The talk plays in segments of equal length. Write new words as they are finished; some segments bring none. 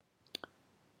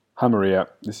Hi Maria,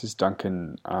 this is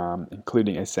Duncan,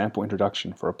 including a sample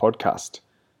introduction for a podcast.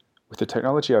 With the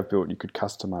technology I've built, you could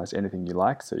customize anything you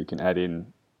like, so you can add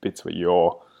in bits where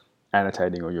you're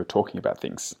annotating or you're talking about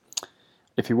things.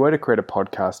 If you were to create a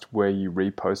podcast where you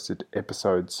reposted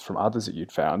episodes from others that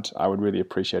you'd found, I would really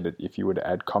appreciate it if you were to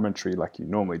add commentary like you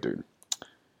normally do.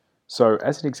 So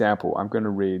as an example, I'm going to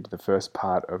read the first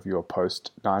part of your post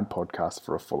 9 podcast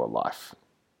for a fuller life.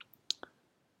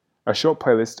 A short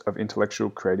playlist of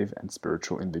intellectual, creative, and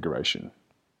spiritual invigoration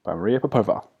by Maria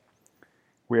Popova.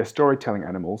 We are storytelling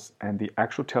animals, and the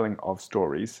actual telling of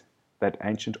stories, that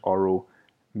ancient oral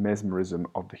mesmerism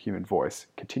of the human voice,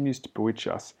 continues to bewitch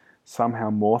us somehow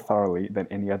more thoroughly than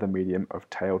any other medium of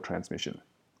tale transmission.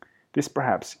 This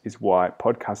perhaps is why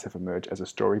podcasts have emerged as a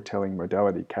storytelling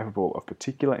modality capable of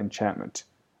particular enchantment,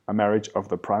 a marriage of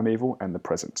the primeval and the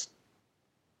present.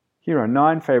 Here are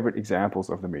 9 favorite examples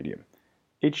of the medium,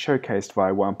 each showcased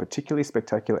via one particularly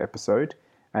spectacular episode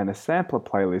and a sampler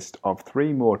playlist of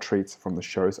 3 more treats from the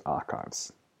show's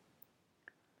archives.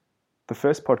 The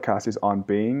first podcast is on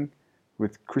being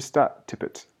with Krista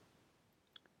Tippett.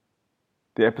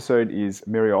 The episode is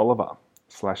Mary Oliver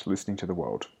 / Listening to the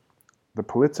World. The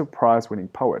Pulitzer Prize-winning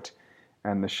poet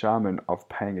and the shaman of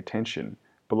paying attention,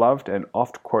 beloved and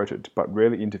oft quoted but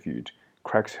rarely interviewed,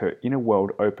 cracks her inner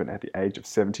world open at the age of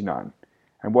 79.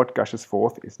 And what gushes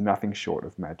forth is nothing short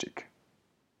of magic.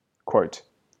 Quote,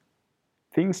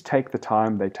 "Things take the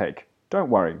time they take. Don't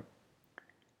worry.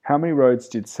 How many roads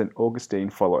did St.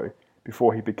 Augustine follow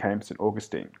before he became St.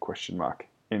 Augustine?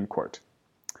 End quote.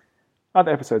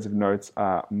 Other episodes of notes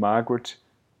are Margaret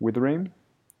Witheream,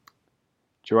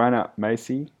 Joanna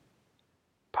Macy,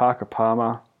 Parker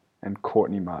Palmer, and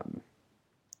Courtney Martin.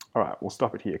 All right, we'll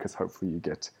stop it here because hopefully you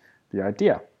get the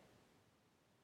idea.